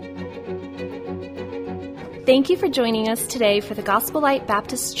Thank you for joining us today for the Gospel Light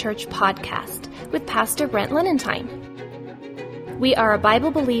Baptist Church podcast with Pastor Brent Lenentine. We are a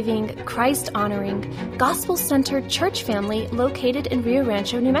Bible-believing, Christ-honoring, gospel-centered church family located in Rio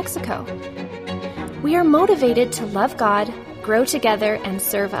Rancho, New Mexico. We are motivated to love God, grow together, and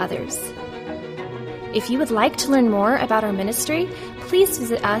serve others. If you would like to learn more about our ministry, please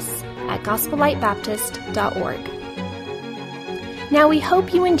visit us at gospellightbaptist.org. Now we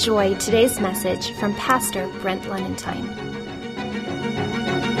hope you enjoy today's message from Pastor Brent Lenentine.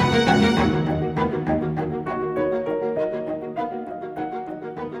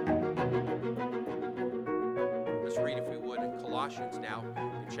 Let's read, if we would, in Colossians now,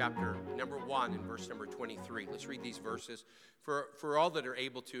 in chapter number 1 and verse number 23. Let's read these verses. For all that are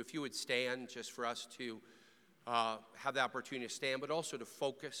able to, if you would stand, just for us to have the opportunity to stand, but also to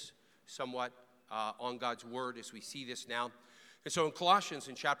focus somewhat on God's word as we see this now. And so in Colossians,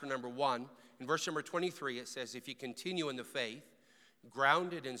 in chapter number 1, in verse number 23, it says, "If you continue in the faith,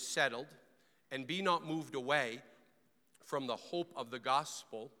 grounded and settled, and be not moved away from the hope of the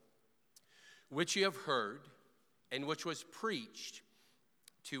gospel, which ye have heard, and which was preached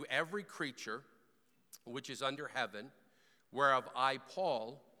to every creature which is under heaven, whereof I,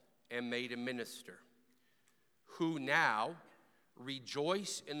 Paul, am made a minister, who now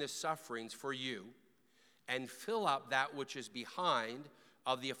rejoice in the sufferings for you, and fill up that which is behind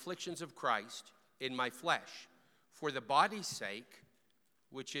of the afflictions of Christ in my flesh, for the body's sake,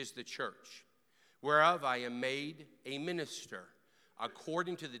 which is the church, whereof I am made a minister,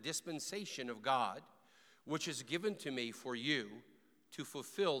 according to the dispensation of God, which is given to me for you to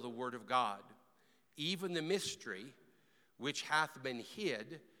fulfill the word of God, even the mystery which hath been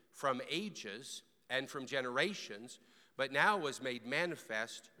hid from ages and from generations, but now was made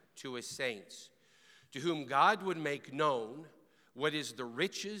manifest to his saints, to whom God would make known what is the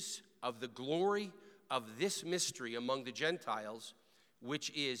riches of the glory of this mystery among the Gentiles, which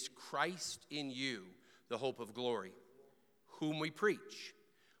is Christ in you, the hope of glory, whom we preach,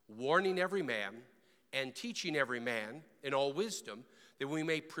 warning every man and teaching every man in all wisdom, that we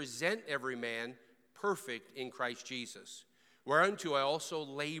may present every man perfect in Christ Jesus, whereunto I also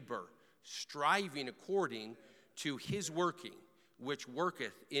labor, striving according to his working, which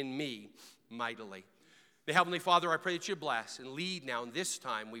worketh in me mightily." The Heavenly Father, I pray that you bless and lead now in this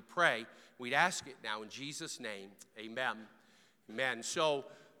time. We pray, we'd ask it now in Jesus' name. Amen. Amen. So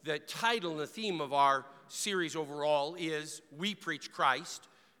the title and the theme of our series overall is We Preach Christ,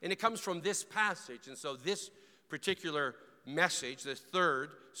 and it comes from this passage. And so this particular message, the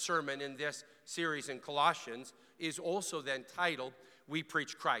third sermon in this series in Colossians, is also then titled We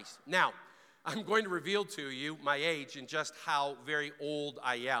Preach Christ. Now, I'm going to reveal to you my age and just how very old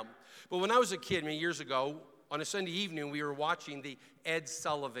I am. But when I was a kid, many years ago, on a Sunday evening, we were watching the Ed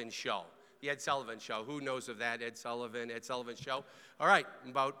Sullivan Show. The Ed Sullivan Show. Who knows of that? Ed Sullivan Show. All right,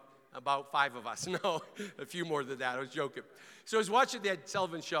 about 5 of us. No, a few more than that. I was joking. So I was watching the Ed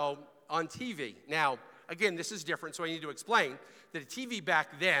Sullivan Show on TV. Now, again, this is different, so I need to explain that a TV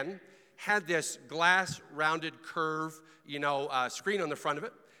back then had this glass rounded curve, screen on the front of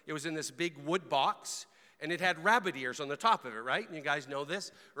it. It was in this big wood box, and it had rabbit ears on the top of it, right? You guys know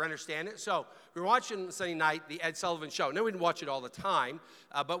this or understand it. So we were watching Sunday night the Ed Sullivan Show. Now, we didn't watch it all the time,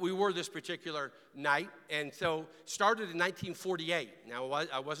 but we were this particular night. And so started in 1948. Now,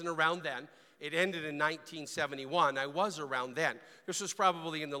 I wasn't around then. It ended in 1971. I was around then. This was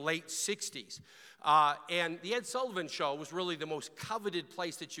probably in the late 60s. And the Ed Sullivan Show was really the most coveted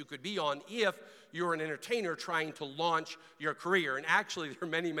place that you could be on if you're an entertainer trying to launch your career. And actually, there are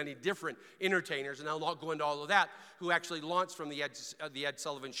many, many different entertainers, and I'll not go into all of that, who actually launched from the Ed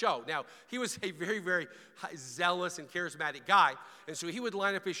Sullivan Show. Now, he was a very, very zealous and charismatic guy, and so he would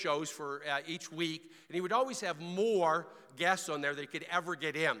line up his shows for each week, and he would always have more guests on there than he could ever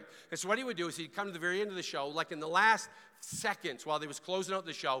get in. And so what he would do is he'd come to the very end of the show, like in the last seconds while they was closing out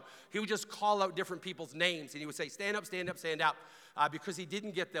the show, he would just call out different people's names, and he would say, "Stand up, stand up, stand up," because he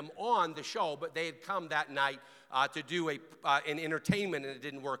didn't get them on the show, but they had come that night to do an entertainment, and it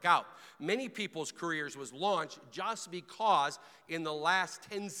didn't work out. Many people's careers was launched just because in the last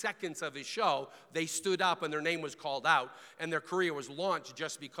 10 seconds of his show, they stood up and their name was called out, and their career was launched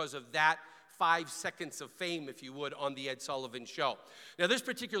just because of that 5 seconds of fame, if you would, on the Ed Sullivan Show. Now, this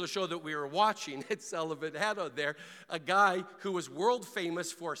particular show that we were watching, Ed Sullivan had on there a guy who was world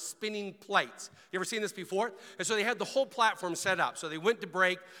famous for spinning plates. You ever seen this before? And so they had the whole platform set up. So they went to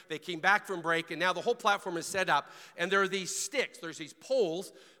break, they came back from break, and now the whole platform is set up. And there are these sticks, there's these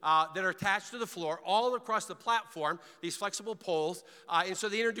poles that are attached to the floor all across the platform, these flexible poles. And so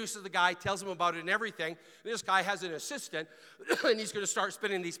they introduces the guy, tells him about it and everything. And this guy has an assistant, and he's going to start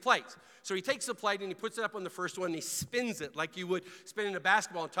spinning these plates. So he he takes the plate and he puts it up on the first one and he spins it like you would spinning a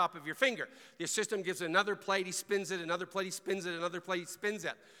basketball on top of your finger. The assistant gives another plate, he spins it, another plate, he spins it, another plate, he spins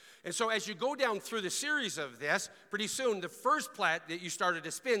it. And so as you go down through the series of this, pretty soon the first plate that you started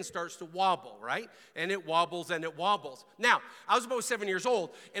to spin starts to wobble, right? And it wobbles and it wobbles. Now, I was about 7 years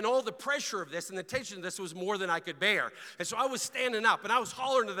old, and all the pressure of this and the tension of this was more than I could bear. And so I was standing up, and I was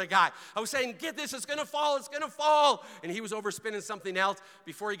hollering to the guy. I was saying, get this, it's going to fall, it's going to fall. And he was over spinning something else.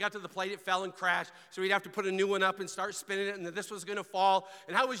 Before he got to the plate, it fell and crashed. So he'd have to put a new one up and start spinning it, and then this was going to fall.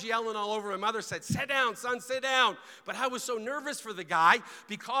 And I was yelling all over. My mother said, sit down, son, sit down. But I was so nervous for the guy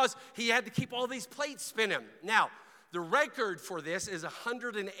because he had to keep all these plates spinning. Now, the record for this is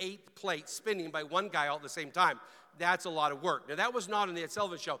 108 plates spinning by one guy all at the same time. That's a lot of work. Now, that was not on the Ed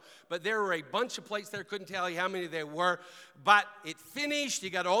Sullivan Show, but there were a bunch of plates there. Couldn't tell you how many there were, but it finished. He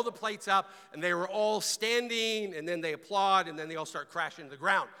got all the plates up, and they were all standing, and then they applaud, and then they all start crashing to the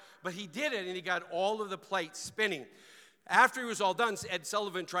ground. But he did it, and he got all of the plates spinning. After he was all done, Ed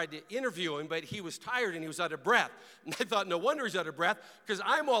Sullivan tried to interview him, but he was tired and he was out of breath. And I thought, no wonder he's out of breath, because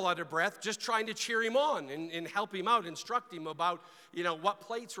I'm all out of breath just trying to cheer him on and help him out, instruct him about, what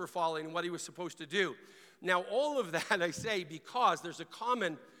plates were falling and what he was supposed to do. Now, all of that I say because there's a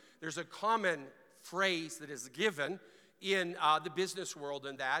common phrase that is given in the business world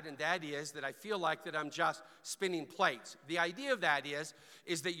and that is that I feel like that I'm just spinning plates. The idea of that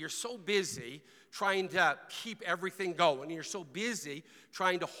is that you're so busy trying to keep everything going. You're so busy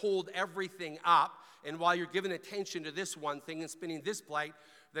trying to hold everything up, and while you're giving attention to this one thing and spinning this plate,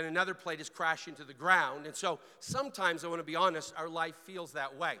 then another plate is crashing to the ground. And so sometimes, I want to be honest, our life feels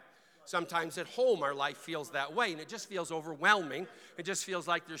that way. Sometimes at home our life feels that way, and it just feels overwhelming. It just feels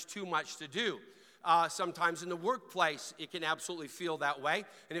like there's too much to do. Sometimes in the workplace, it can absolutely feel that way,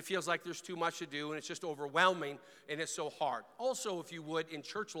 and it feels like there's too much to do, and it's just overwhelming, and it's so hard. Also, if you would, in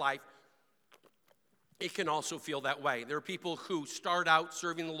church life, it can also feel that way. There are people who start out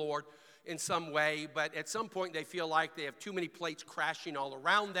serving the Lord in some way, but at some point they feel like they have too many plates crashing all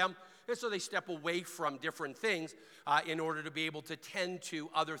around them, and so they step away from different things in order to be able to tend to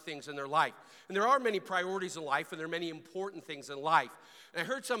other things in their life. And there are many priorities in life, and there are many important things in life. And I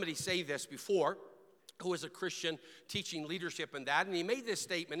heard somebody say this before, who was a Christian teaching leadership and that, and he made this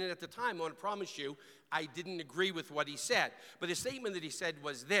statement, and at the time, I want to promise you, I didn't agree with what he said. But the statement that he said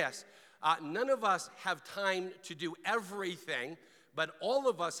was this: none of us have time to do everything, but all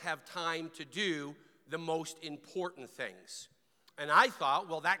of us have time to do the most important things. And I thought,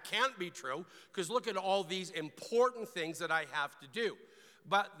 well, that can't be true, because look at all these important things that I have to do.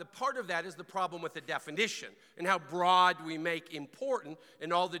 But the part of that is the problem with the definition and how broad we make important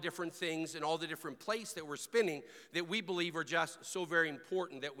and all the different things and all the different plates that we're spinning that we believe are just so very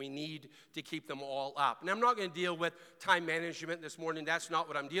important that we need to keep them all up. And I'm not going to deal with time management this morning. That's not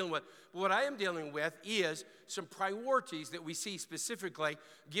what I'm dealing with. But what I am dealing with is some priorities that we see specifically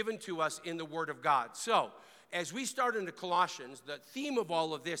given to us in the Word of God. So, as we start into Colossians, the theme of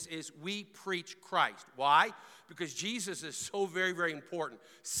all of this is we preach Christ. Why? Because Jesus is so very, very important.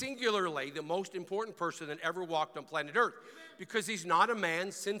 Singularly, the most important person that ever walked on planet Earth. Because he's not a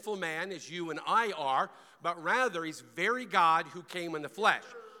man, sinful man, as you and I are, but rather he's very God who came in the flesh.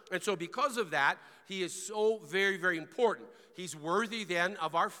 And so because of that, he is so very, very important. He's worthy then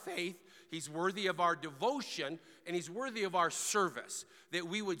of our faith. He's worthy of our devotion, and he's worthy of our service, that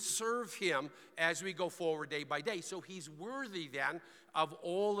we would serve him as we go forward day by day. So he's worthy then of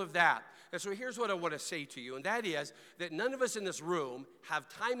all of that. And so here's what I want to say to you, and that is that none of us in this room have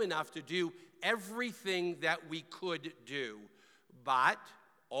time enough to do everything that we could do. But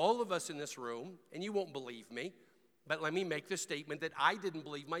all of us in this room, and you won't believe me, but let me make the statement that I didn't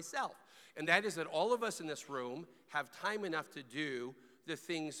believe myself. And that is that all of us in this room have time enough to do the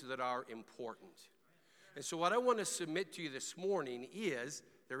things that are important. And so what I want to submit to you this morning is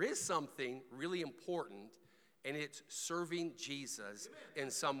there is something really important, and it's serving Jesus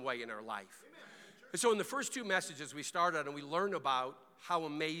in some way in our life. And so in the first two messages we started and we learn about how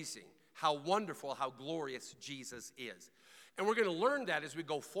amazing, how wonderful, how glorious Jesus is. And we're going to learn that as we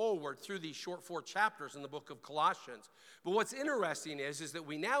go forward through these short 4 chapters in the book of Colossians. But what's interesting is that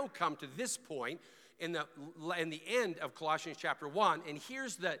we now come to this point in the end of Colossians chapter 1, and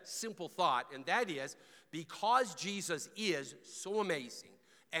here's the simple thought, and that is, because Jesus is so amazing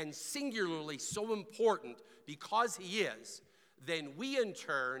and singularly so important, because he is, then we in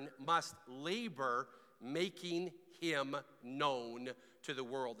turn must labor making him known to the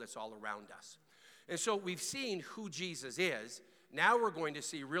world that's all around us. And so we've seen who Jesus is. Now we're going to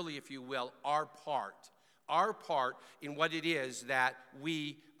see, really, if you will, our part in what it is that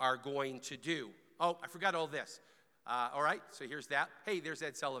we are going to do. Oh, I forgot all this. All right, so here's that. Hey, there's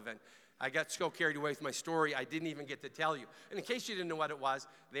Ed Sullivan. I got so carried away with my story, I didn't even get to tell you. And in case you didn't know what it was,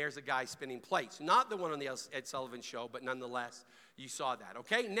 there's a guy spinning plates. Not the one on the Ed Sullivan Show, but nonetheless, you saw that.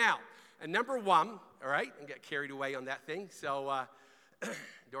 Okay, now, number one, all right, and got carried away on that thing. So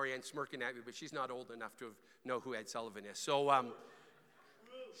Dorian's smirking at me, but she's not old enough to know who Ed Sullivan is. So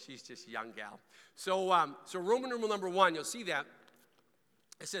she's just a young gal. So Roman numeral number 1, you'll see that.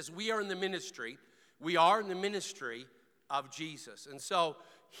 It says, we are in the ministry. We are in the ministry of Jesus. And so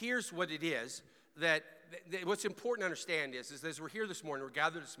here's what it is that what's important to understand is as we're here this morning, we're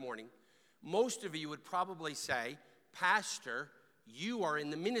gathered this morning, most of you would probably say, Pastor, you are in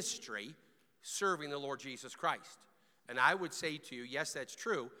the ministry serving the Lord Jesus Christ. And I would say to you, yes, that's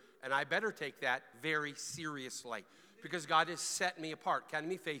true, and I better take that very seriously because God has set me apart, counting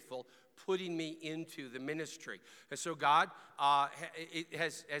me faithful, putting me into the ministry. And so God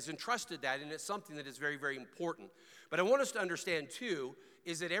has entrusted that, and it's something that is very, very important. But I want us to understand, too,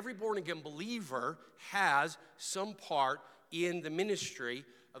 is that every born-again believer has some part in the ministry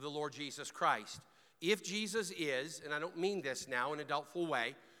of the Lord Jesus Christ. If Jesus is, and I don't mean this now in a doubtful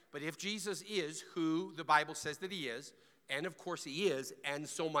way, but if Jesus is who the Bible says that he is, and of course he is, and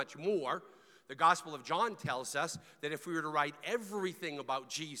so much more, the Gospel of John tells us that if we were to write everything about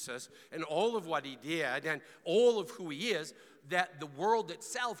Jesus and all of what he did and all of who he is, that the world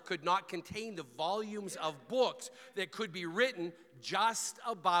itself could not contain the volumes of books that could be written just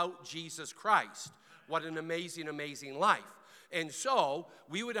about Jesus Christ. What an amazing, amazing life. And so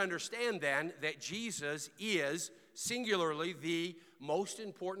we would understand then that Jesus is singularly the most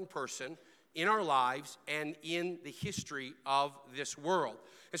important person in our lives and in the history of this world.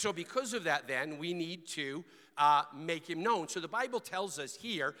 And so because of that then, we need to make him known. So the Bible tells us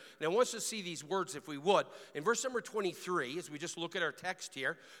here, and I want us to see these words if we would. In verse number 23, as we just look at our text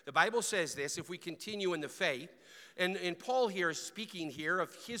here, the Bible says this, if we continue in the faith, and Paul here is speaking here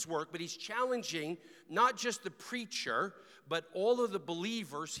of his work, but he's challenging not just the preacher, but all of the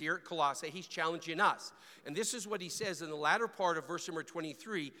believers here at Colossae. He's challenging us. And this is what he says in the latter part of verse number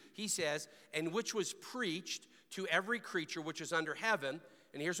 23. He says, and which was preached to every creature which is under heaven.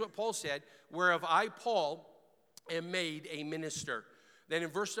 And here's what Paul said, whereof I, Paul, am made a minister. Then in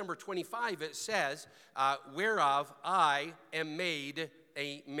verse number 25 it says, whereof I am made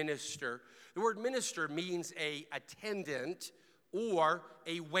a minister. The word minister means a attendant or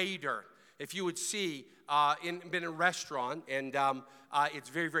a waiter. If you would see, been in a restaurant, and it's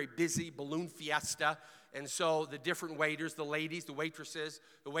very, very busy, balloon fiesta, and so the different waiters, the ladies, the waitresses,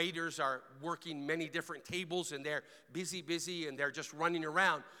 the waiters are working many different tables, and they're busy, and they're just running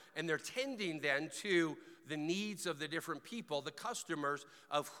around, and they're tending then to the needs of the different people, the customers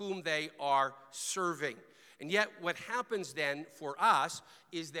of whom they are serving. And yet what happens then for us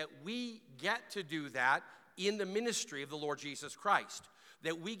is that we get to do that in the ministry of the Lord Jesus Christ,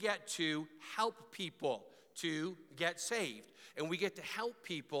 that we get to help people to get saved, and we get to help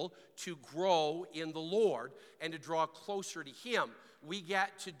people to grow in the Lord and to draw closer to him. We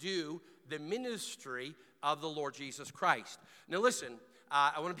get to do the ministry of the Lord Jesus Christ. Now listen,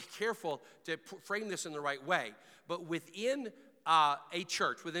 I want to be careful to frame this in the right way, but within a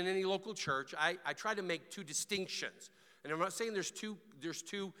church, within any local church, I try to make two distinctions. And I'm not saying there's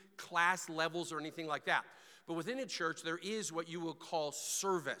two class levels or anything like that. But within a church, there is what you will call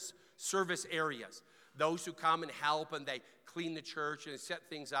service areas. Those who come and help, and they clean the church and set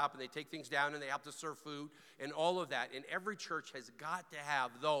things up, and they take things down, and they help to serve food and all of that. And every church has got to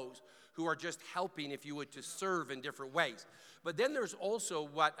have those who are just helping, if you would, to serve in different ways. But then there's also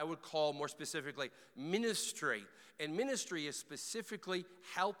what I would call more specifically ministry. And ministry is specifically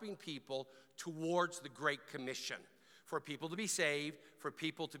helping people towards the Great Commission, for people to be saved, for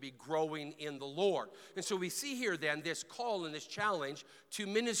people to be growing in the Lord. And so we see here then this call and this challenge to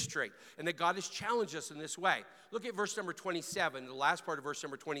ministry, and that God has challenged us in this way. Look at verse number 27, the last part of verse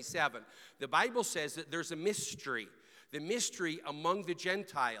number 27. The Bible says that there's a mystery, the mystery among the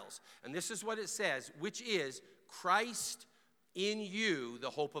Gentiles. And this is what it says, which is Christ in you, the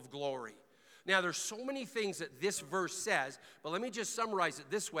hope of glory. Now, there's so many things that this verse says, but let me just summarize it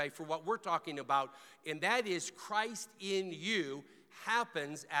this way for what we're talking about, and that is Christ in you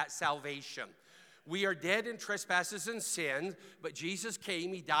happens at salvation. We are dead in trespasses and sins, but Jesus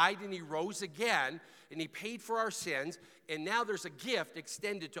came, he died, and he rose again, and he paid for our sins, and now there's a gift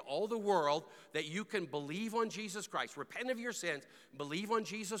extended to all the world that you can believe on Jesus Christ, repent of your sins, believe on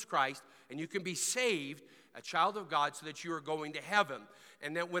Jesus Christ, and you can be saved, a child of God, so that you are going to heaven.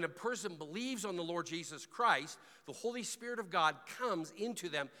 And that when a person believes on the Lord Jesus Christ, the Holy Spirit of God comes into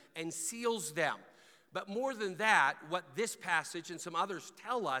them and seals them. But more than that, what this passage and some others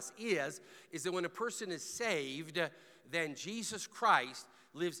tell us is that when a person is saved, then Jesus Christ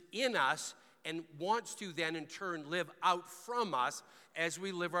lives in us and wants to then in turn live out from us as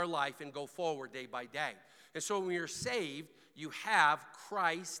we live our life and go forward day by day. And so when you're saved, you have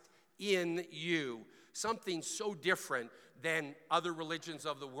Christ in you. Something so different than other religions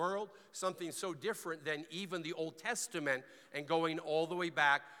of the world, something so different than even the Old Testament and going all the way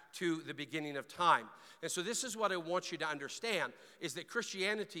back to the beginning of time. And so this is what I want you to understand, is that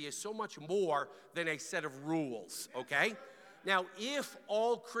Christianity is so much more than a set of rules, okay? Now, if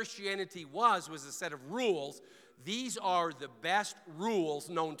all Christianity was a set of rules, these are the best rules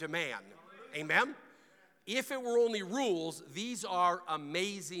known to man. Amen? If it were only rules, these are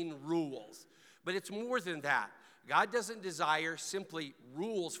amazing rules. But it's more than that. God doesn't desire simply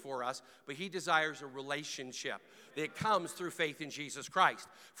rules for us, but he desires a relationship that comes through faith in Jesus Christ.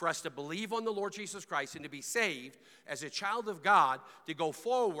 For us to believe on the Lord Jesus Christ and to be saved as a child of God, to go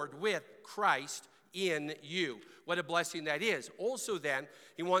forward with Christ in you. What a blessing that is. Also then,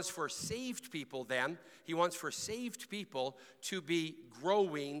 he wants for saved people to be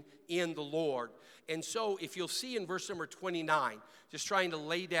growing in the Lord. And so if you'll see in verse number 29, just trying to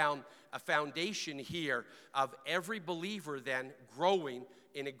lay down a foundation here of every believer then growing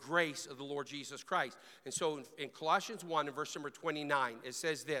in a grace of the Lord Jesus Christ. And so in Colossians 1 and verse number 29, it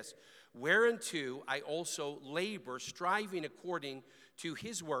says this, whereunto I also labor, striving according to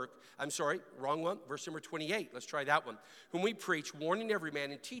his work. I'm sorry, wrong one, verse number 28. Let's try that one. Whom we preach, warning every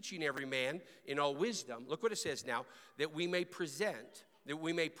man and teaching every man in all wisdom. Look what it says now, that we may present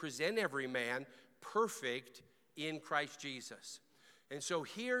every man perfect in Christ Jesus. And so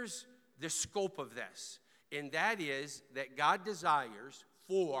here's the scope of this, and that is that God desires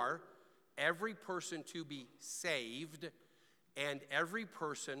for every person to be saved and every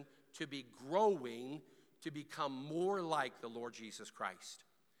person to be growing to become more like the Lord Jesus Christ.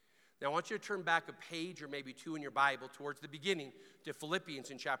 Now, I want you to turn back a page or maybe two in your Bible towards the beginning to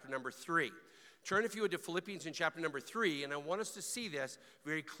Philippians in chapter number 3. Turn, if you would, to Philippians in chapter number 3, and I want us to see this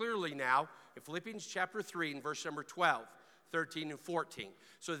very clearly now in Philippians chapter 3 and verse number 12, 13, and 14.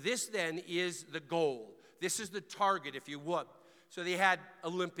 So this then is the goal. This is the target, if you would. So they had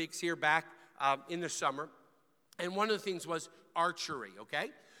Olympics here back in the summer, and one of the things was archery, okay?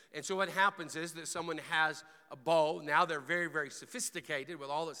 And so what happens is that someone has a bow. Now they're very, very sophisticated with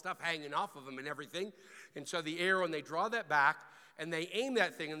all the stuff hanging off of them and everything. And so the arrow, and they draw that back, and they aim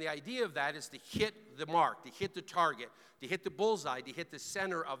that thing. And the idea of that is to hit the mark, to hit the target, to hit the bullseye, to hit the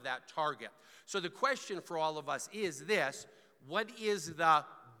center of that target. So the question for all of us is this: what is the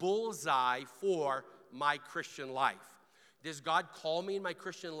bullseye for my Christian life? Does God call me in my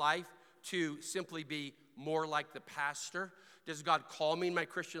Christian life to simply be more like the pastor? Does God call me in my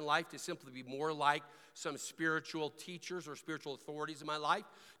Christian life to simply be more like some spiritual teachers or spiritual authorities in my life?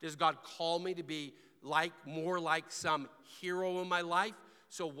 Does God call me to be more like some hero in my life?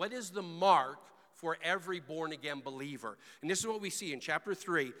 So what is the mark for every born-again believer? And this is what we see in chapter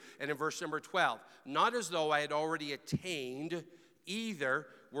 3 and in verse number 12. Not as though I had already attained, either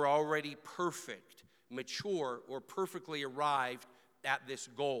were already perfect, mature, or perfectly arrived at this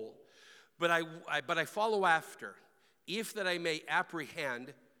goal. But I follow after, if that I may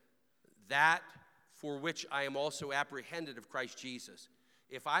apprehend that for which I am also apprehended of Christ Jesus,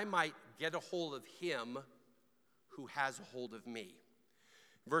 if I might get a hold of him who has a hold of me.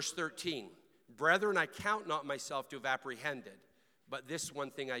 Verse 13, brethren, I count not myself to have apprehended, but this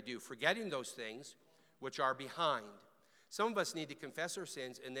one thing I do, forgetting those things which are behind. Some of us need to confess our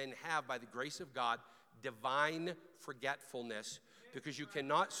sins and then have, by the grace of God, divine forgetfulness, because you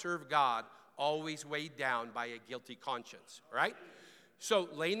cannot serve God always weighed down by a guilty conscience, right? So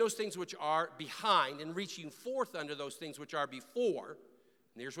laying those things which are behind and reaching forth under those things which are before,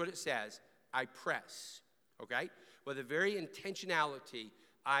 and here's what it says, I press, okay? With a very intentionality,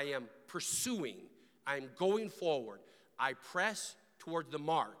 I am pursuing, I'm going forward. I press toward the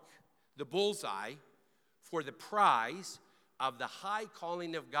mark, the bullseye, for the prize of the high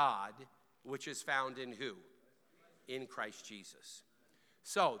calling of God, which is found in who? In Christ Jesus.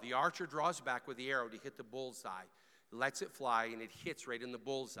 So the archer draws back with the arrow to hit the bullseye, lets it fly, and it hits right in the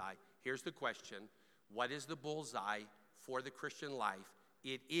bullseye. Here's the question: what is the bullseye for the Christian life?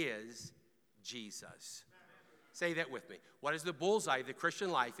 It is Jesus. Say that with me. What is the bullseye of the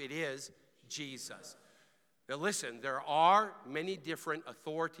Christian life? It is Jesus. Now listen, there are many different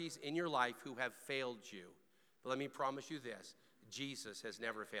authorities in your life who have failed you. But let me promise you this: Jesus has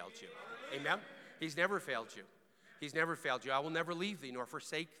never failed you. Amen? He's never failed you. He's never failed you. I will never leave thee nor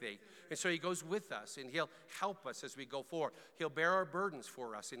forsake thee. And so he goes with us, and he'll help us as we go forward. He'll bear our burdens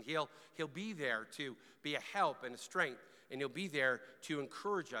for us, and he'll be there to be a help and a strength, and he'll be there to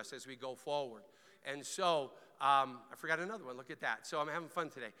encourage us as we go forward. And so I forgot another one. Look at that. So I'm having fun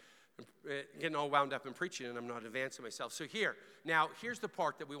today. I'm getting all wound up in preaching, and I'm not advancing myself. So here's the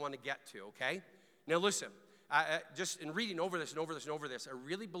part that we want to get to, okay? Now listen, just in reading over this and over this and over this, I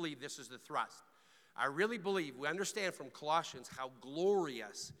really believe this is the thrust. I really believe we understand from Colossians how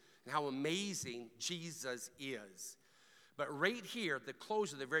glorious and how amazing Jesus is. But right here, at the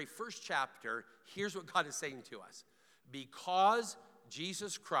close of the very first chapter, here's what God is saying to us. Because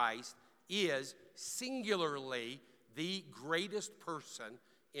Jesus Christ is singularly the greatest person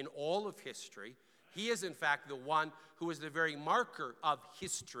in all of history, he is in fact the one who is the very marker of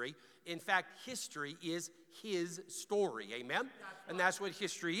history. In fact, history is his story, amen? And that's what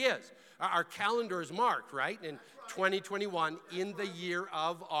history is. Our calendar is marked, right, in 2021 in the year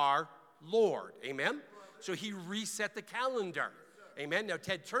of our Lord, amen? So he reset the calendar. Amen. Now,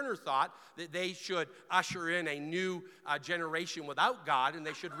 Ted Turner thought that they should usher in a new generation without God, and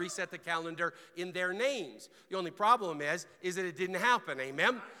they should reset the calendar in their names. The only problem is that it didn't happen.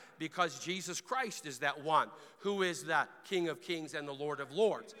 Amen. Because Jesus Christ is that one who is the King of Kings and the Lord of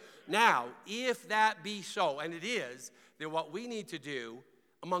Lords. Now, if that be so, and it is, then what we need to do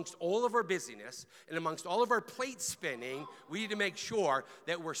amongst all of our busyness and amongst all of our plate spinning, we need to make sure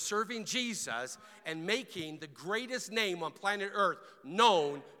that we're serving Jesus and making the greatest name on planet Earth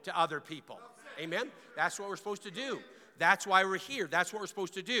known to other people. Amen? That's what we're supposed to do. That's why we're here. That's what we're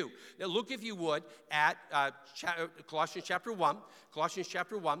supposed to do. Now look, if you would, at Colossians chapter 1. Colossians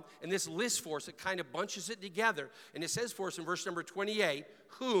chapter 1. And this lists for us, it kind of bunches it together. And it says for us in verse number 28,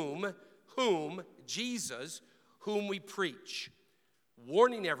 whom, Jesus, whom we preach,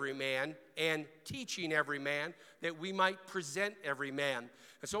 warning every man and teaching every man, that we might present every man.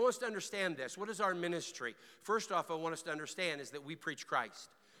 And so I want us to understand this. What is our ministry? First off, I want us to understand is that we preach Christ.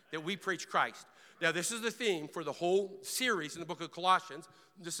 That we preach Christ. Now, this is the theme for the whole series in the book of Colossians.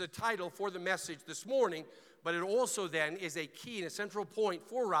 This is a title for the message this morning, but it also then is a key and a central point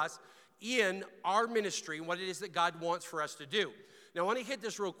for us in our ministry and what it is that God wants for us to do. Now, I want to hit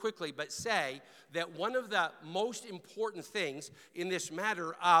this real quickly, but say that one of the most important things in this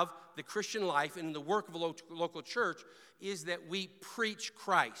matter of the Christian life and in the work of a local church is that we preach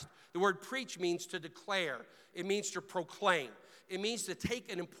Christ. The word preach means to declare. It means to proclaim. It means to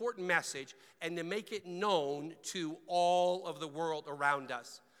take an important message and to make it known to all of the world around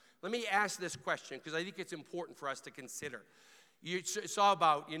us. Let me ask this question because I think it's important for us to consider. You saw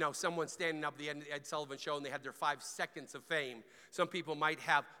about, someone standing up at the end of the Ed Sullivan Show and they had their 5 seconds of fame. Some people might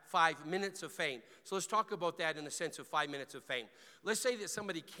have 5 minutes of fame. So let's talk about that in the sense of 5 minutes of fame. Let's say that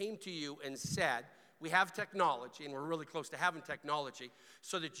somebody came to you and said, we have technology, and we're really close to having technology,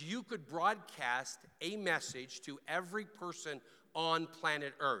 so that you could broadcast a message to every person on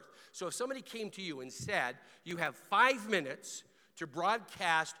planet Earth. So if somebody came to you and said, you have 5 minutes to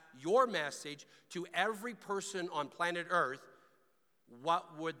broadcast your message to every person on planet Earth,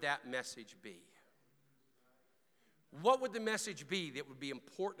 what would that message be? What would the message be that would be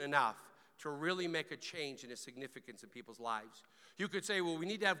important enough to really make a change and a significance in people's lives? You could say, well, we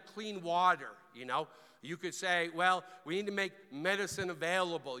need to have clean water, You could say, well, we need to make medicine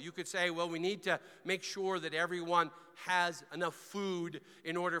available. You could say, well, we need to make sure that everyone has enough food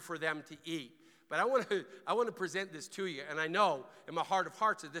in order for them to eat. But I want to present this to you, and I know in my heart of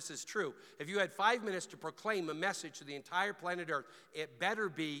hearts that this is true. If you had 5 minutes to proclaim a message to the entire planet Earth, it better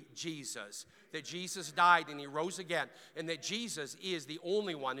be Jesus. That Jesus died and he rose again, and that Jesus is the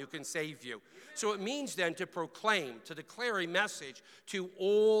only one who can save you. So it means then to proclaim, to declare a message to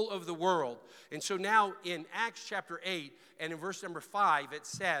all of the world. And so now in Acts chapter 8 and in verse number 5, it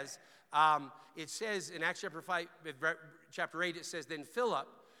says in Acts chapter 8, it says, then Philip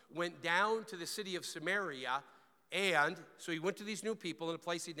went down to the city of Samaria, and so he went to these new people in a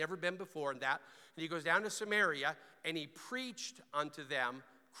place he'd never been before, and he goes down to Samaria, and he preached unto them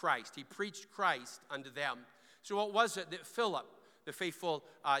Christ. He preached Christ unto them. So what was it that Philip, the faithful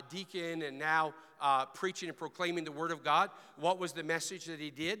deacon and now preaching and proclaiming the word of God, what was the message that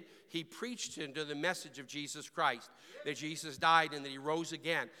he did? He preached into the message of Jesus Christ, that Jesus died and that he rose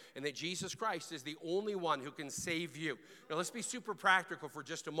again, and that Jesus Christ is the only one who can save you. Now let's be super practical for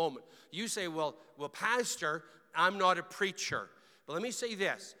just a moment. You say, well, Pastor, I'm not a preacher. But let me say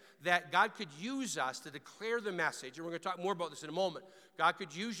this, that God could use us to declare the message, and we're going to talk more about this in a moment. God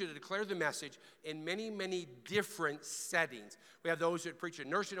could use you to declare the message in many, many different settings. We have those that preach in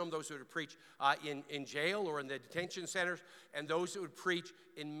nursing home, those that would preach in jail or in the detention centers, and those that would preach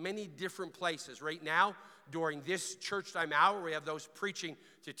in many different places. Right now, during this church time hour. We have those preaching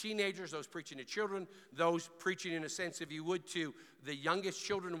to teenagers, those preaching to children, those preaching, in a sense, if you would, to the youngest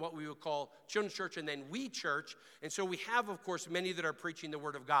children, what we would call children's church, and then we church. And so we have, of course, many that are preaching the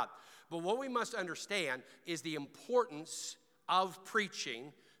word of God. But what we must understand is the importance of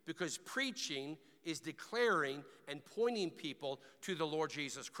preaching, because preaching is declaring and pointing people to the Lord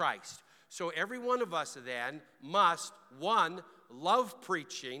Jesus Christ. So every one of us then must, one, love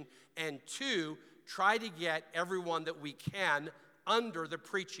preaching, and two, try to get everyone that we can under the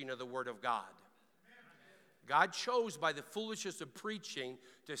preaching of the Word of God. God chose by the foolishness of preaching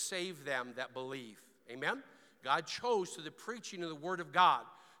to save them that believe. Amen? God chose through the preaching of the Word of God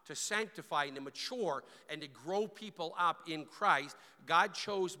to sanctify and to mature and to grow people up in Christ. God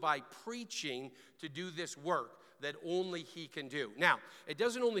chose by preaching to do this work that only He can do. Now, it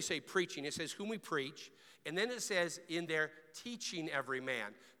doesn't only say preaching, it says whom we preach, and then it says in there, teaching every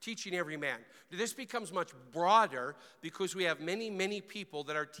man. Teaching every man. This becomes much broader because we have many, many people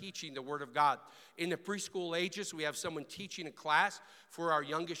that are teaching the Word of God. In the preschool ages, we have someone teaching a class for our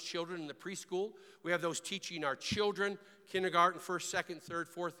youngest children in the preschool. We have those teaching our children, kindergarten, first, second, third,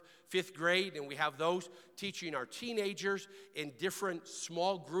 fourth, fifth grade, and we have those teaching our teenagers in different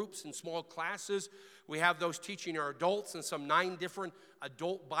small groups and small classes. We have those teaching our adults in some 9 different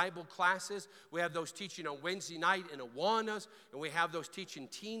adult Bible classes. We have those teaching on Wednesday night in Awanas, and we have those teaching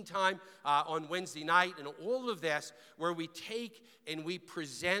teen time on Wednesday night, and all of this where we take and we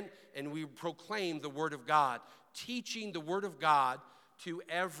present and we proclaim the Word of God, teaching the Word of God to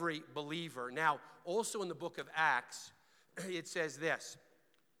every believer. Now, also in the book of Acts, it says this.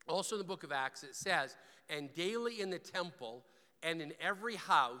 Also in the book of Acts, it says, and daily in the temple and in every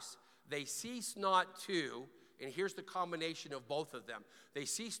house they cease not to, and here's the combination of both of them, they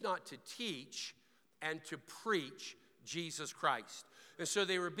cease not to teach and to preach Jesus Christ. And so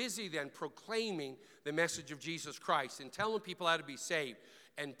they were busy then proclaiming the message of Jesus Christ and telling people how to be saved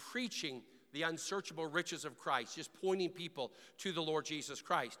and preaching the unsearchable riches of Christ, just pointing people to the Lord Jesus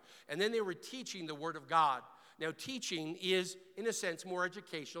Christ. And then they were teaching the Word of God. Now, teaching is, in a sense, more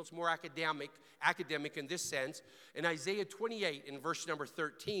educational. It's more academic in this sense. In Isaiah 28, in verse number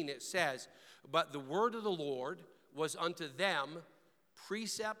 13, it says, but the word of the Lord was unto them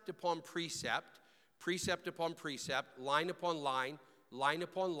precept upon precept, precept upon precept, line upon line, line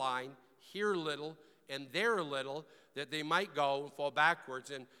upon line, here a little and there a little, that they might go and fall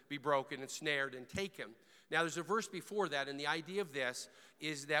backwards and be broken and snared and taken. Now, there's a verse before that, and the idea of this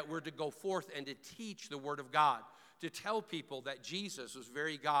is that we're to go forth and to teach the Word of God, to tell people that Jesus was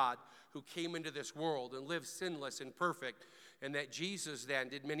very God who came into this world and lived sinless and perfect, and that Jesus then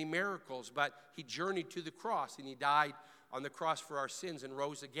did many miracles, but He journeyed to the cross, and He died on the cross for our sins and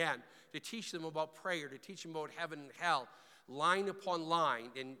rose again, to teach them about prayer, to teach them about heaven and hell, line upon line,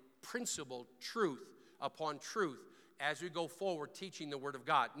 and principle, truth upon truth, as we go forward teaching the Word of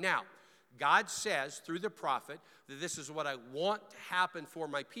God. Now, God says through the prophet that this is what I want to happen for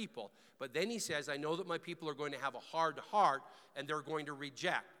my people. But then He says, I know that my people are going to have a hard heart and they're going to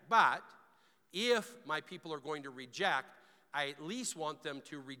reject. But if my people are going to reject, I at least want them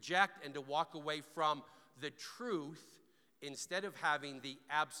to reject and to walk away from the truth instead of having the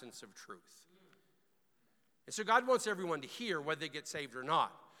absence of truth. And so God wants everyone to hear whether they get saved or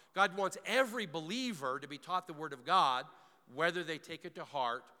not. God wants every believer to be taught the Word of God, whether they take it to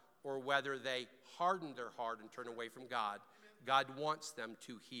heart or whether they harden their heart and turn away from God. God wants them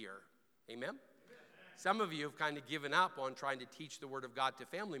to hear. Amen? Some of you have kind of given up on trying to teach the Word of God to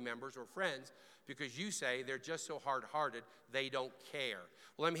family members or friends because you say they're just so hard-hearted, they don't care.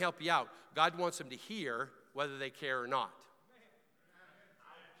 Well, let me help you out. God wants them to hear whether they care or not.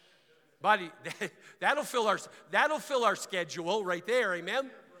 Buddy, that'll fill our schedule right there, amen?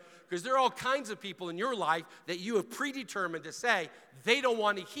 Because there are all kinds of people in your life that you have predetermined to say they don't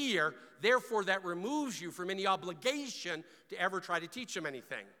want to hear, therefore that removes you from any obligation to ever try to teach them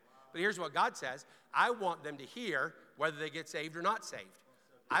anything. But here's what God says, I want them to hear whether they get saved or not saved.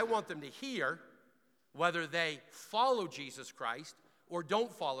 I want them to hear whether they follow Jesus Christ or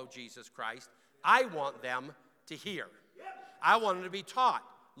don't follow Jesus Christ. I want them to hear. I want them to be taught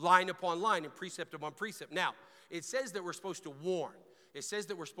line upon line and precept upon precept. Now, it says that we're supposed to warn. It says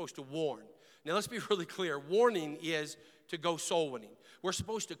that we're supposed to warn. Now, let's be really clear. Warning is to go soul winning. We're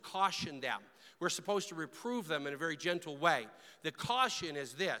supposed to caution them. We're supposed to reprove them in a very gentle way. The caution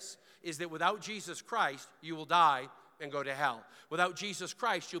is this, is that without Jesus Christ, you will die and go to hell. Without Jesus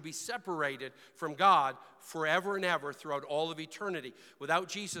Christ, you'll be separated from God forever and ever throughout all of eternity. Without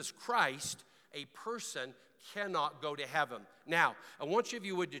Jesus Christ, a person cannot go to heaven. Now, I want you, if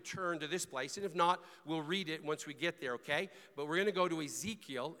you would, to turn to this place, and if not, we'll read it once we get there, okay? But we're going to go to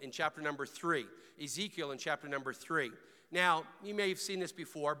Ezekiel in chapter number 3. Ezekiel in chapter number 3. Now, you may have seen this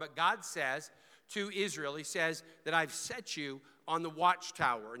before, but God says to Israel, he says that I've set you on the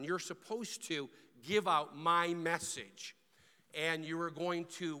watchtower, and you're supposed to give out my message, and you are going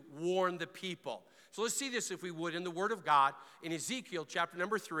to warn the people. So let's see this, if we would, in the Word of God, in Ezekiel chapter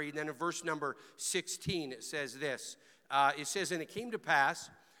number 3, and then in verse number 16, it says this. It says, and it came to pass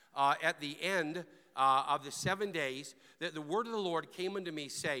at the end of the 7 days that the word of the Lord came unto me,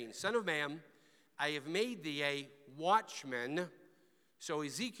 saying, Son of man, I have made thee a watchman. So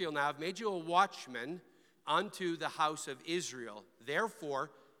Ezekiel, now I've made you a watchman unto the house of Israel.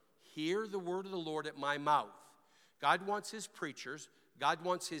 Therefore, hear the word of the Lord at my mouth. God wants his preachers, God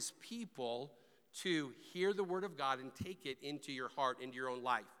wants his people to hear the word of God and take it into your heart, into your own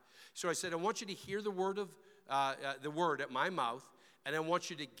life. So I said, I want you to hear the word at my mouth, and I want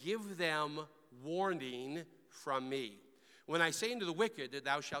you to give them warning from me. When I say unto the wicked that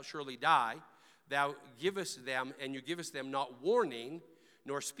thou shalt surely die, thou givest them, and you givest them not warning,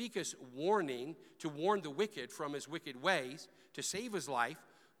 nor speakest warning to warn the wicked from his wicked ways, to save his life,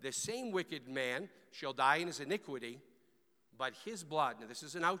 the same wicked man shall die in his iniquity, but his blood, now this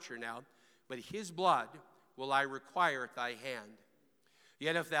is an oucher now, but his blood will I require at thy hand.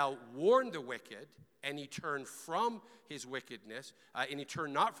 Yet if thou warn the wicked, and he turn from his wickedness, and he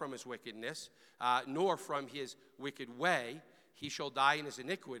turn not from his wickedness, nor from his wicked way, he shall die in his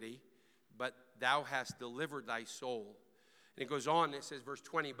iniquity, but thou hast delivered thy soul. And it goes on, it says, verse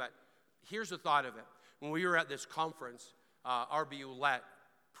 20, but here's the thought of it. When we were at this conference, R.B. Ouellette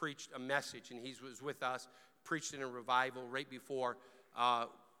preached a message, and he was with us, preached in a revival right before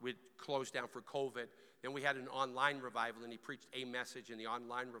we'd closed down for COVID. Then we had an online revival, and he preached a message in the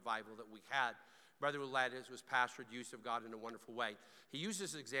online revival that we had. Brother Ouellette was pastored, used of God in a wonderful way. He used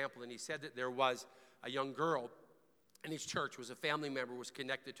this example, and he said that there was a young girl in his church, was a family member, was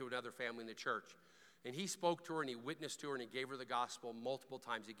connected to another family in the church. And he spoke to her, and he witnessed to her, and he gave her the gospel multiple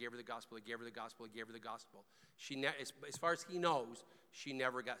times. He gave her the gospel, he gave her the gospel, he gave her the gospel. As far as he knows, she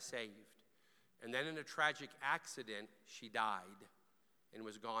never got saved. And then in a tragic accident, she died and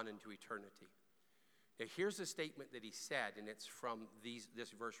was gone into eternity. Now, here's a statement that he said, and it's from this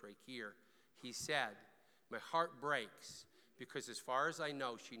verse right here. He said, my heart breaks because as far as I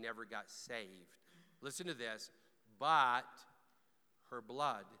know, she never got saved. Listen to this, but her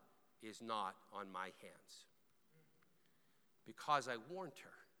blood is not on my hands. Because I warned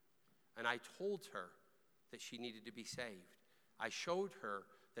her, and I told her that she needed to be saved. I showed her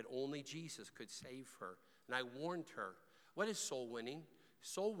that only Jesus could save her, and I warned her. What is soul winning?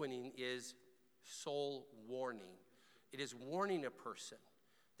 Soul winning is soul warning. It is warning a person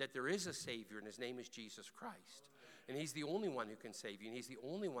that there is a Savior, and his name is Jesus Christ. And he's the only one who can save you, and he's the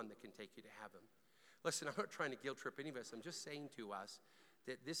only one that can take you to heaven. Listen, I'm not trying to guilt trip any of us. I'm just saying to us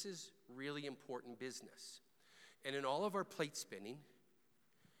that this is really important business. And in all of our plate spinning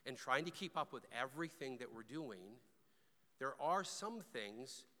and trying to keep up with everything that we're doing, there are some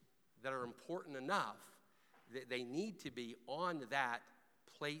things that are important enough that they need to be on that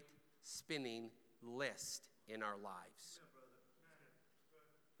plate spinning list in our lives.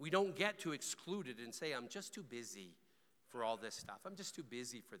 We don't get to exclude it and say, I'm just too busy for all this stuff. I'm just too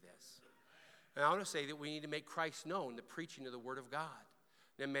busy for this. And I want to say that we need to make Christ known, the preaching of the Word of God.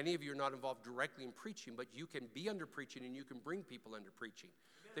 Now, many of you are not involved directly in preaching, but you can be under preaching and you can bring people under preaching.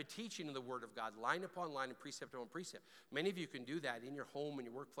 The teaching of the Word of God, line upon line and precept upon precept. Many of you can do that in your home, in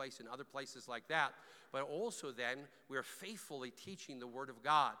your workplace, and other places like that. But also then, we are faithfully teaching the Word of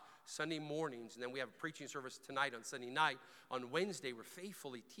God Sunday mornings, and then we have a preaching service tonight on Sunday night. On Wednesday, we're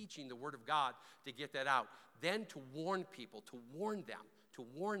faithfully teaching the Word of God to get that out. Then to warn people, to warn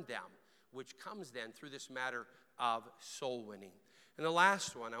them, which comes then through this matter of soul winning. And the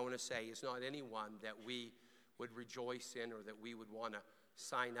last one I want to say is not anyone that we would rejoice in or that we would want to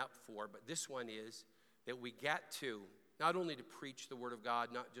sign up for, but this one is that we get to not only to preach the Word of God,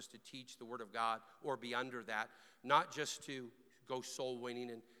 not just to teach the Word of God or be under that, not just to go soul winning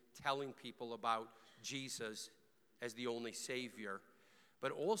and telling people about Jesus as the only Savior,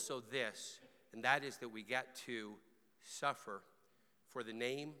 but also this, and that is that we get to suffer for the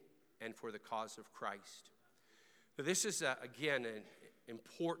name and for the cause of Christ. Now, this is, again, an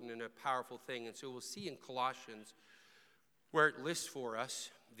important and a powerful thing, and so we'll see in Colossians where it lists for us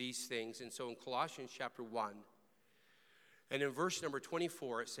these things. And so in Colossians chapter 1, and in verse number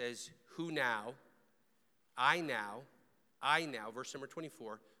 24, it says, who now, I now, verse number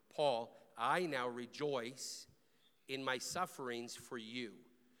 24, Paul, I now rejoice in my sufferings for you,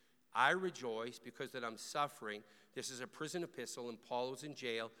 I rejoice because that I'm suffering. This is a prison epistle, and Paul was in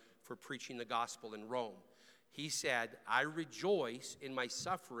jail for preaching the gospel in Rome. He said, I rejoice in my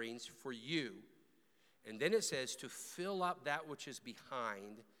sufferings for you. And then it says, to fill up that which is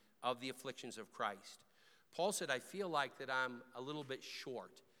behind of the afflictions of Christ. Paul said, I feel like that I'm a little bit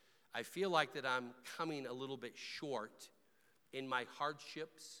short. I feel like that I'm coming a little bit short in my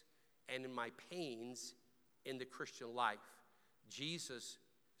hardships and in my pains in the Christian life. Jesus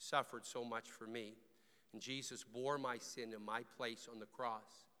suffered so much for me, and Jesus bore my sin in my place on the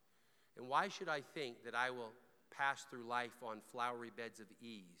cross. And why should I think that I will pass through life on flowery beds of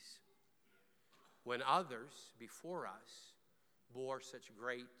ease when others before us bore such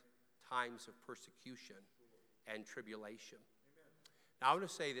great times of persecution and tribulation? Now, I want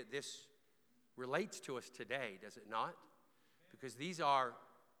to say that this relates to us today, does it not? Because these are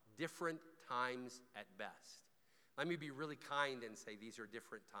different times at best. Let me be really kind and say these are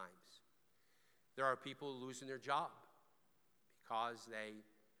different times. There are people losing their job because they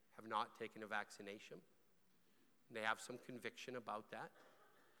have not taken a vaccination. They have some conviction about that.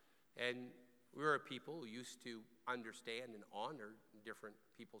 And we're a people who used to understand and honor different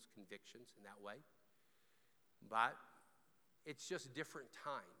people's convictions in that way. But it's just different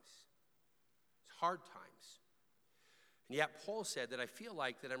times. It's hard times. And yet Paul said that I feel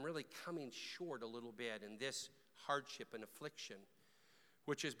like that I'm really coming short a little bit in this hardship and affliction,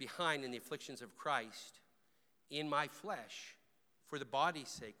 which is behind in the afflictions of Christ in my flesh for the body's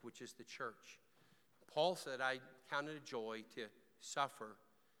sake, which is the church. Paul said, I count it a joy to suffer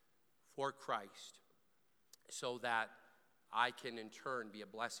for Christ so that I can in turn be a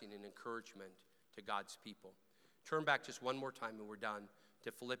blessing and encouragement to God's people. Turn back just one more time and we're done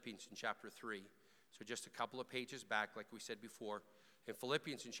to Philippians in chapter 3. So just a couple of pages back, like we said before, in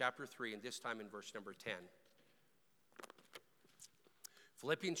Philippians in chapter 3, and this time in verse number 10.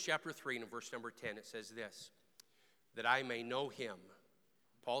 Philippians chapter 3 and verse number 10, it says this, that I may know him.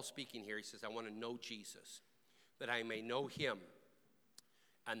 Paul speaking here, he says, I want to know Jesus, that I may know him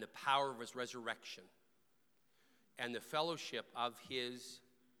and the power of his resurrection and the fellowship of his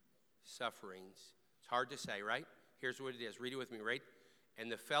sufferings. It's hard to say, right? Here's what it is. Read it with me, right?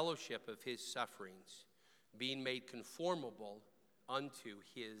 And the fellowship of his sufferings, being made conformable unto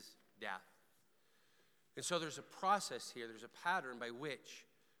his death. And so there's a process here, there's a pattern by which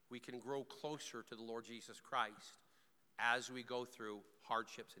we can grow closer to the Lord Jesus Christ as we go through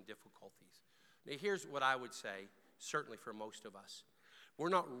hardships and difficulties. Now here's what I would say, certainly for most of us. We're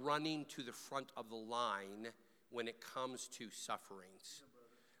not running to the front of the line when it comes to sufferings.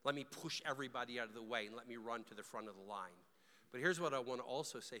 Let me push everybody out of the way and let me run to the front of the line. But here's what I want to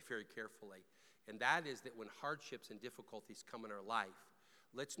also say very carefully, and that is that when hardships and difficulties come in our life,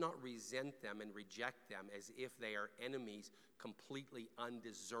 let's not resent them and reject them as if they are enemies completely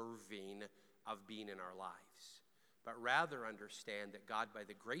undeserving of being in our lives. But rather understand that God, by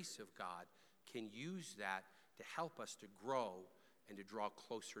the grace of God, can use that to help us to grow and to draw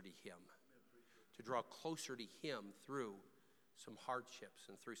closer to him. To draw closer to him through some hardships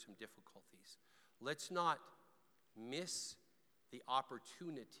and through some difficulties. Let's not miss the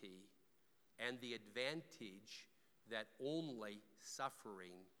opportunity and the advantage that only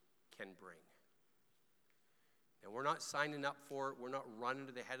suffering can bring. And we're not signing up for it. We're not running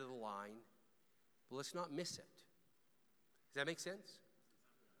to the head of the line. But let's not miss it. Does that make sense?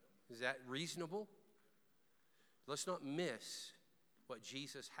 Is that reasonable? Let's not miss what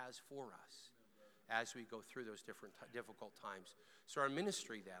Jesus has for us as we go through those difficult times. So our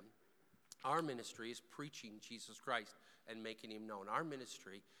ministry then, our ministry is preaching Jesus Christ and making him known. Our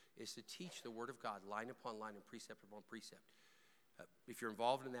ministry is to teach the word of God line upon line and precept upon precept. If you're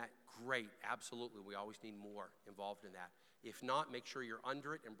involved in that, great, absolutely. We always need more involved in that. If not, make sure you're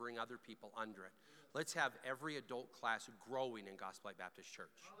under it and bring other people under it. Let's have every adult class growing in Gospel Light Baptist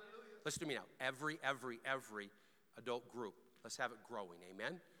Church. Hallelujah. Listen to me now. Every adult group, let's have it growing.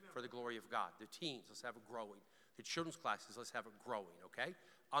 Amen? For the glory of God. The teens, let's have it growing. The children's classes, let's have it growing, okay?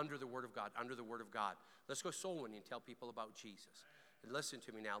 Under the word of God, under the word of God. Let's go soul winning and tell people about Jesus. And listen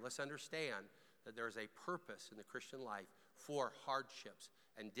to me now. Let's understand that there is a purpose in the Christian life for hardships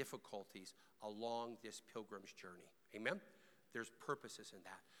and difficulties along this pilgrim's journey. Amen? There's purposes in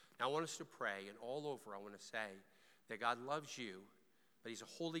that. Now I want us to pray, and all over I want to say that God loves you, but he's a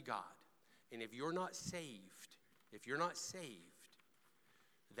holy God. And if you're not saved,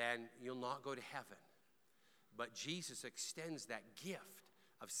 then you'll not go to heaven. But Jesus extends that gift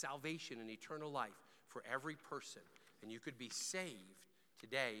of salvation and eternal life for every person. And you could be saved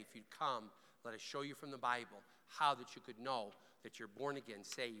today if you'd come. Let us show you from the Bible how that you could know that you're born again,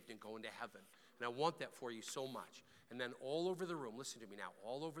 saved, and going to heaven. And I want that for you so much. And then all over the room, listen to me now,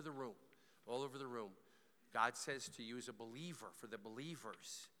 all over the room, God says to you as a believer, for the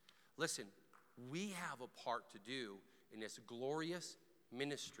believers, listen, we have a part to do in this glorious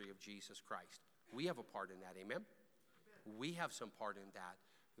ministry of Jesus Christ. We have a part in that, amen? We have some part in that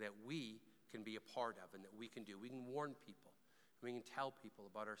we can be a part of and that we can do. We can warn people. We can tell people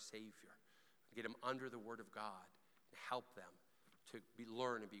about our Savior, get them under the Word of God, and help them to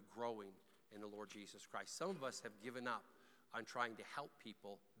learn and be growing in the Lord Jesus Christ. Some of us have given up on trying to help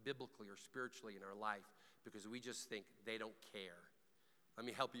people biblically or spiritually in our life because we just think they don't care. Let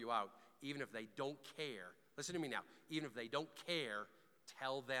me help you out. Even if they don't care, listen to me now, even if they don't care,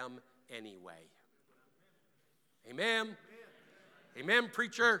 tell them anyway. Amen? Amen,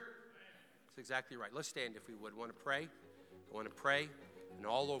 preacher? That's exactly right. Let's stand if we would. Want to pray? I want to pray. And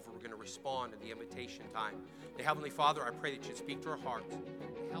all over, we're going to respond in the invitation time. The Heavenly Father, I pray that you'd speak to our hearts.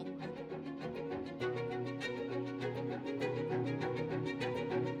 Help us.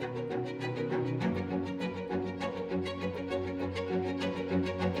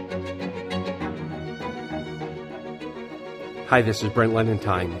 Hi, this is Brent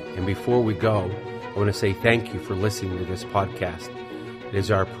Lenentine, and before we go, I want to say thank you for listening to this podcast. It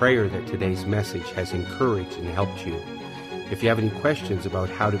is our prayer that today's message has encouraged and helped you. If you have any questions about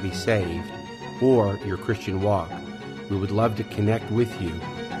how to be saved or your Christian walk, we would love to connect with you.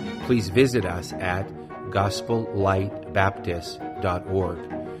 Please visit us at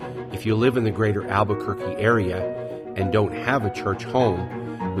gospellightbaptist.org. If you live in the greater Albuquerque area and don't have a church home,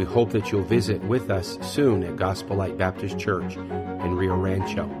 we hope that you'll visit with us soon at Gospel Light Baptist Church in Rio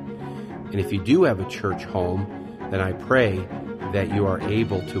Rancho. And if you do have a church home, then I pray that you are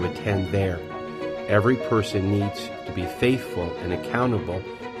able to attend there. Every person needs to be faithful and accountable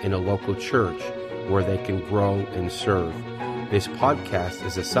in a local church where they can grow and serve. This podcast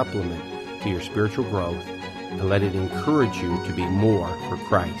is a supplement to your spiritual growth, and let it encourage you to be more for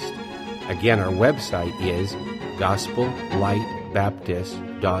Christ. Again, our website is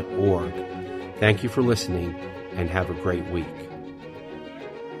gospellightbaptist.org. Thank you for listening, and have a great week.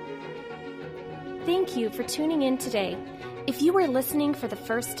 Thank you for tuning in today. If you are listening for the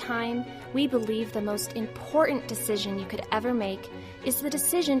first time, we believe the most important decision you could ever make is the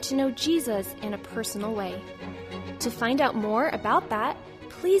decision to know Jesus in a personal way. To find out more about that,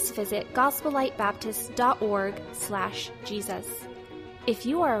 please visit gospellightbaptist.org/Jesus. If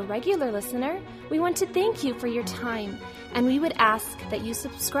you are a regular listener, we want to thank you for your time, and we would ask that you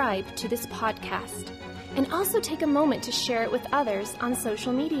subscribe to this podcast and also take a moment to share it with others on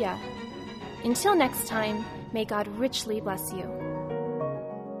social media. Until next time, may God richly bless you.